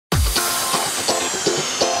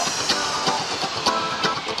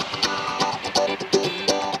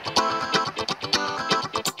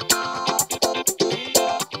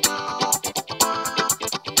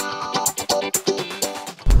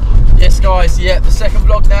yeah, the second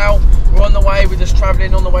vlog now. We're on the way, we're just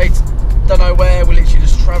travelling on the way to don't know where. We're literally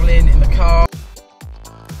just travelling in the car.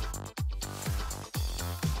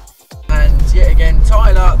 And yet again,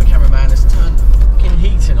 Tyler, the cameraman, has turned fucking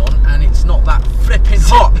heating on and it's not that flipping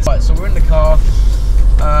hot. Right, so we're in the car.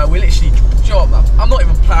 We literally dropped up. I'm not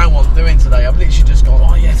even planning what I'm doing today. I've literally just gone,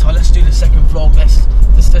 oh yeah, Tyler, let's do the second vlog. Let's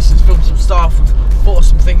just film some stuff. We've thought of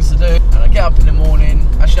some things to do. And I get up in the morning.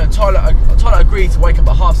 Actually, no, Tyler agreed to wake up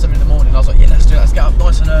at 7:30 in the morning. I was like, yeah, let's do it. Let's get up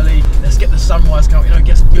nice and early. Let's get the sunrise going. You know,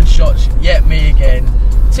 get some good shots. Yeah, me again.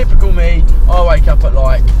 Typical me. I wake up at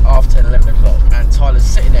like 10:30, 11 o'clock, and Tyler's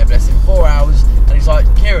sitting there, bless him, 4 hours, and he's like,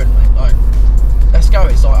 Kieran, mate, like, let's go.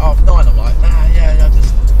 It's like 9:30. I'm like, nah, yeah,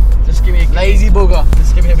 just give me a lazy booger.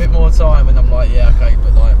 Just give me a bit more time, and I'm like, yeah, okay,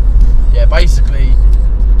 but like, yeah, basically,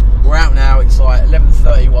 we're out now. It's like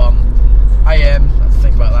 11:31 AM. I have to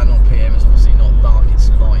think about that, not PM. It's obviously not dark. It's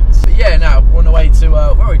light. But yeah, now we're on the way to where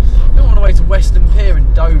are we? We're on the way to Western Pier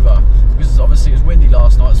in Dover because obviously it was windy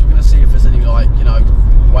last night. So we're gonna see if there's any like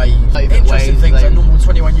waves, interesting things that normal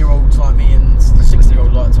 21-year-olds like me and the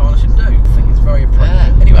 60-year-old like Tyler should do. I think it's very appropriate.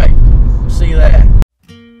 Yeah. Anyway, we'll see you there.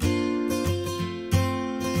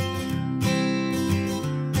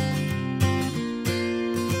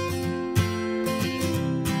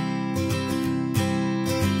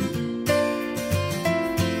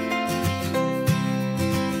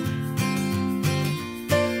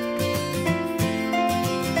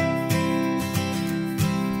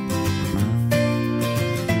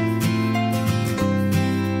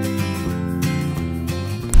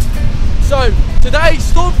 So, today,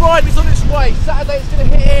 Storm Brian is on its way. Saturday it's going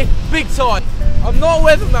to hit here big time. I'm not a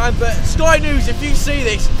weatherman, but Sky News, if you see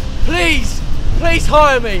this, please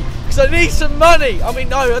hire me, because I need some money. I mean,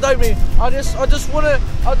 no, I don't mean. I just want to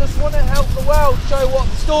help the world, show what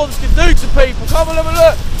the storms can do to people. Come and have a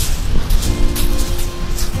look.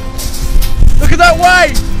 Look at that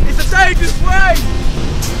wave. It's a dangerous wave.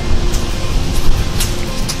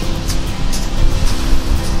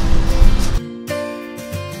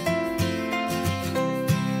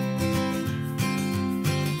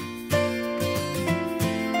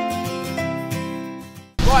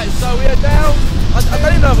 Right, so we are down. I don't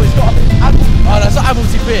even know if it's got apple. Oh no, it's not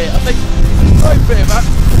Apple's beer. I think it's no beer, man.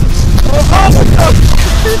 Oh my god!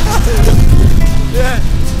 Yeah.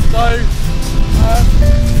 So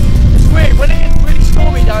it's weird when it gets really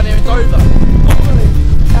stormy down here in Dover. Normally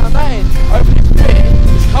down that end, opening beer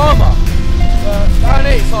is calmer. Down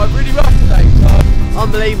here it's like really rough today. So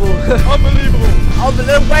unbelievable. Unbelievable. Oh, the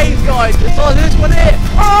little waves, guys. It's like this one here.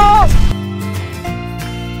 Oh!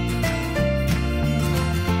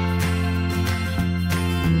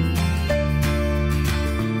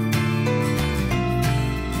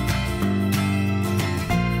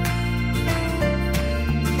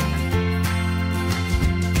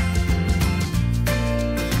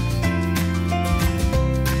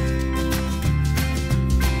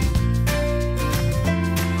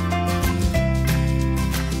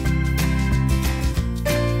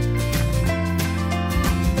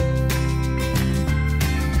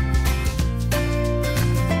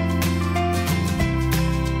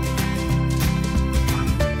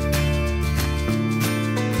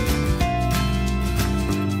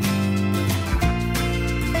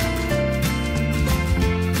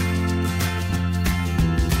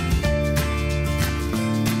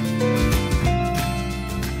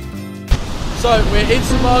 So we're in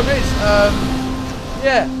St Margaret's.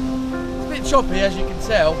 Yeah, it's a bit choppy as you can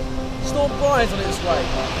tell. Storm Brian's on its way.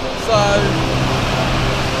 So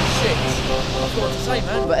shit. I forgot what to say,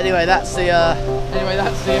 man. But anyway, that's the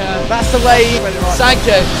that's the way. Thank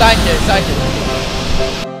you.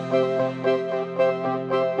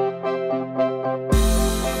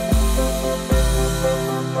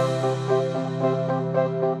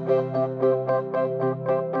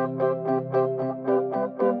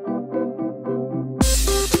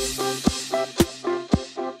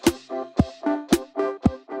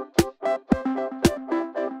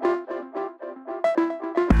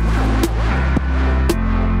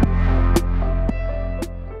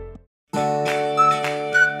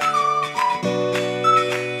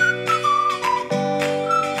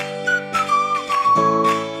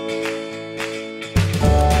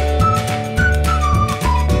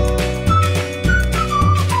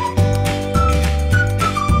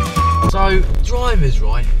 So drivers,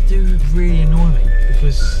 right, do really annoy me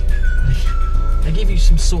because they give you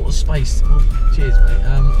some sort of space. Well, cheers,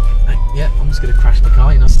 mate. Yeah, I'm just gonna crash the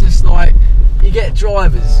car. You know, it's just like you get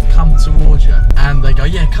drivers come towards you and they go,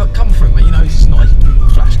 yeah, come through, mate. You know, it's nice,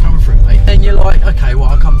 flash, come through, mate. And you're like, okay, well,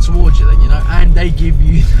 I'll come towards you then, you know. And they give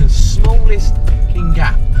you the smallest fucking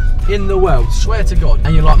gap in the world, swear to God.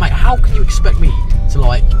 And you're like, mate, how can you expect me to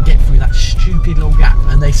like get through that stupid little gap?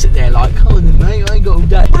 And they sit there like, come on mate, I ain't got all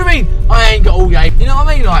day. What do you mean I ain't got all day? You know what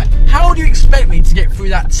I mean? Like, how do you expect me to get through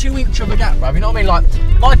that 2-inch of a gap, bruv? You know what I mean?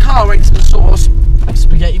 Like, my car ain't some sort of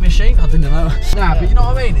spaghetti machine, I didn't know. Nah, but you know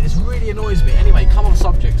what I mean? It really annoys me. Anyway, come on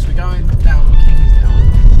subjects, we're going down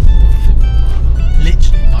Kingsdown.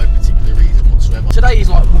 Literally no particular reason whatsoever. Today is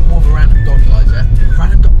like more of a random dog, guys, yeah?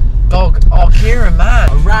 Random dog. Oh, Kieran, man.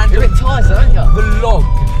 A random. You're a bit tired, aren't you? Vlog.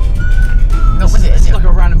 No, is it? It's like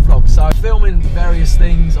a random vlog. So, filming various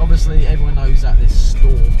things. Obviously, everyone knows that this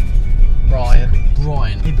storm. Brian. Hey,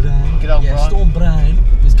 Brian. Good old Brian. Storm Brian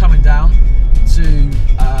is coming down to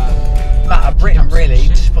batter Britain, really.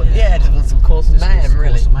 Just put, yeah, just want some cause some mayhem,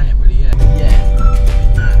 really. Cause some mayhem, really, yeah.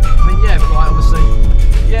 But yeah, but like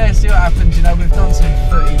obviously, yeah, see what happens. You know, we've done some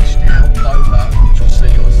footage now, Dover, which you'll see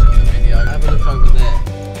on the video. Have a look over there.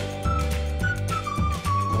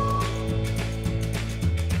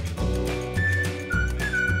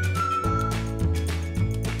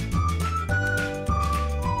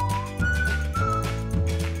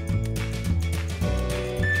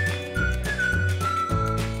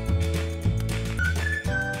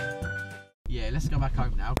 Let's go back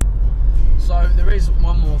home now. So there is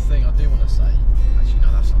one more thing I do want to say. Actually,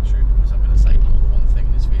 no, that's not true because I'm going to say more than one thing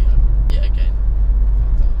in this video. Yeah, again.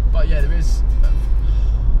 But yeah, there is.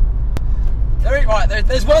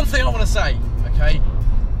 There's one thing I want to say. Okay,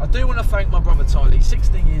 I do want to thank my brother Tyler. He's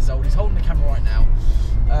 16 years old. He's holding the camera right now.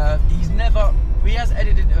 He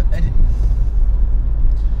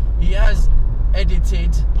has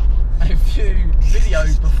edited a few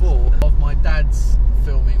videos before of my dad's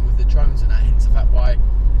filming with the drones and that, hence the fact why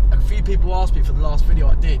a few people asked me for the last video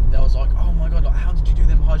I did. They was like, oh my god, like, how did you do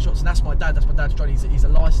them high shots? And that's my dad's drone. He's a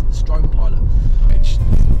licensed drone pilot, which is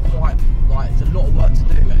quite, like, it's a lot of work to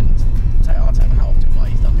do, and I'll take my hat off to him. Like,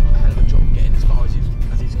 he's done a hell of a job getting as far as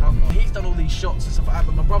he's come. Like, he's done all these shots and stuff like that,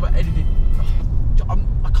 but my brother edited,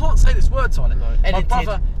 I can't say this word, Tyler. No, my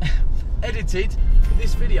brother edited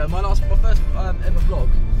this video, my first ever vlog,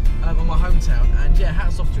 on my hometown, and yeah,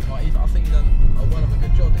 hats off to him. Like, I think he done a well of a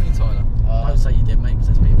good job, didn't you, Tyler? Don't say you did, mate, because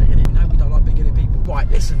that's being big-headed. We know we don't like big-headed people. Right,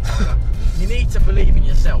 listen, Tyler, you need to believe in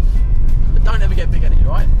yourself, but don't ever get big-headed,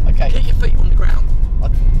 right? Okay. Keep your feet on the ground. I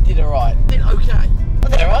did alright. Did okay. I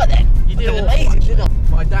did alright then. You did amazing, didn't I?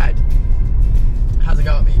 My dad has a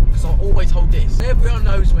go at me because I always hold this. Everyone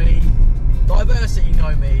knows me. Diversity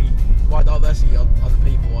know me. By diversity are the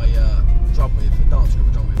people I drum with, the dance group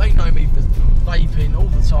I drum with. They know me for vaping all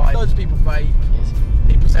the time. Loads of people vape. Yes.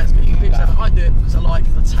 People say it's good. People say I do it because I like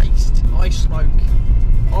the taste. I smoke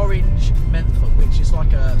orange menthol, which is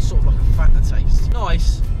like a sort of like a fatter taste.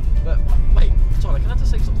 Nice, but wait, Tyler, can I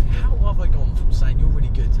just say something? How have I gone from saying you're really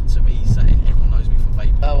good to me saying everyone knows me from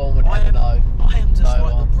vaping? No one would ever know. I am just like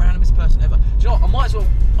the randomest person ever. Do you know what? I might as well,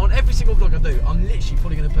 on every single vlog I do, I'm literally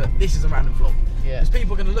probably going to put, this is a random vlog. Yeah. Because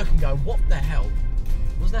people are going to look and go, what the hell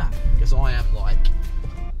was that? Because I am like,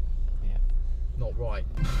 not right.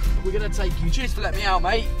 We're going to take you, cheers for letting me out,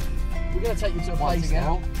 mate. We're going to take you to a place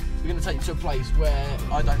now. We're going to take you to a place where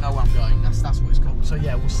I don't know where I'm going. That's what it's called. So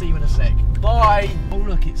yeah, we'll see you in a sec. Bye. Oh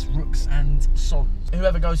look, it's Rooks and Sons.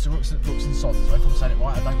 Whoever goes to Rooks and Sons, right? If I'm saying it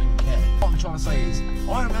right, I don't even care. What I'm trying to say is,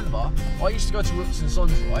 I remember I used to go to Rooks and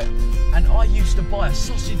Sons, right? And I used to buy a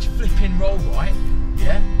sausage flipping roll, right?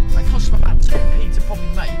 Yeah? They cost me about 2p to probably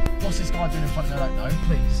make. What's this guy doing in front of me? I don't know.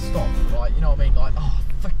 Please stop, right? You know what I mean? Like,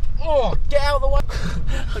 oh, get out of the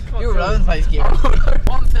way. You're a own face, Kieran.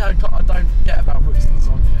 One thing I don't get about Rooks and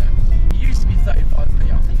Sons, yeah. It used to be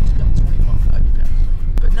 35p, I think it was about 25, 30p actually.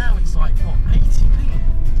 But now it's like, what,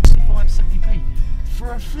 80p? 65, 70p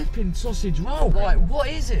for a flipping sausage roll. Like, what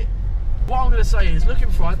is it? What I'm going to say is, look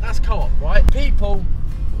in front, that's Co-op, right? People,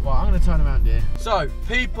 right, I'm going to turn around here. So,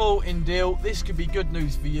 people in Deal, this could be good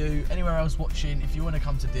news for you. Anywhere else watching, if you want to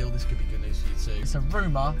come to Deal, this could be good news for you too. It's a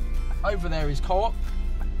rumour, over there is Co-op.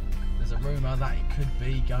 There's a rumour that it could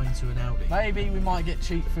be going to an Aldi. Maybe we might get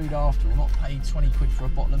cheap food after all, not pay 20 quid for a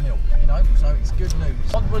bottle of milk, you know? So it's good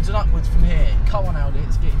news. Onwards and upwards from here. Come on Aldi,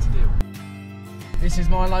 let's get into Deal. This is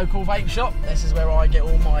my local vape shop. This is where I get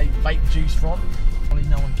all my vape juice from. Probably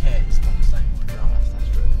no one cares what I'm saying. No, that's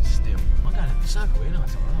true. Still. I'm going in a circle, you know,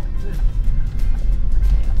 it's like, oh,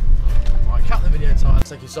 Right, cut the video time.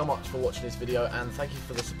 Thank you so much for watching this video, and thank you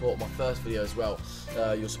for the support of my first video as well.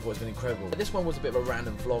 Your support has been incredible. This one was a bit of a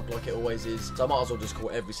random vlog, like it always is, so I might as well just call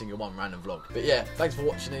every single one random vlog. But yeah, thanks for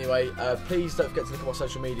watching anyway. Please don't forget to look at my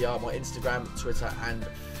social media, my Instagram, Twitter, and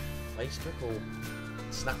Facebook, or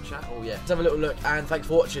Snapchat, or yeah. Let's have a little look, and thanks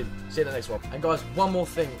for watching. See you in the next one. And guys, one more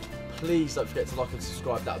thing. Please don't forget to like and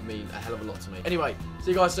subscribe. That would mean a hell of a lot to me. Anyway,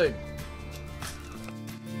 see you guys soon.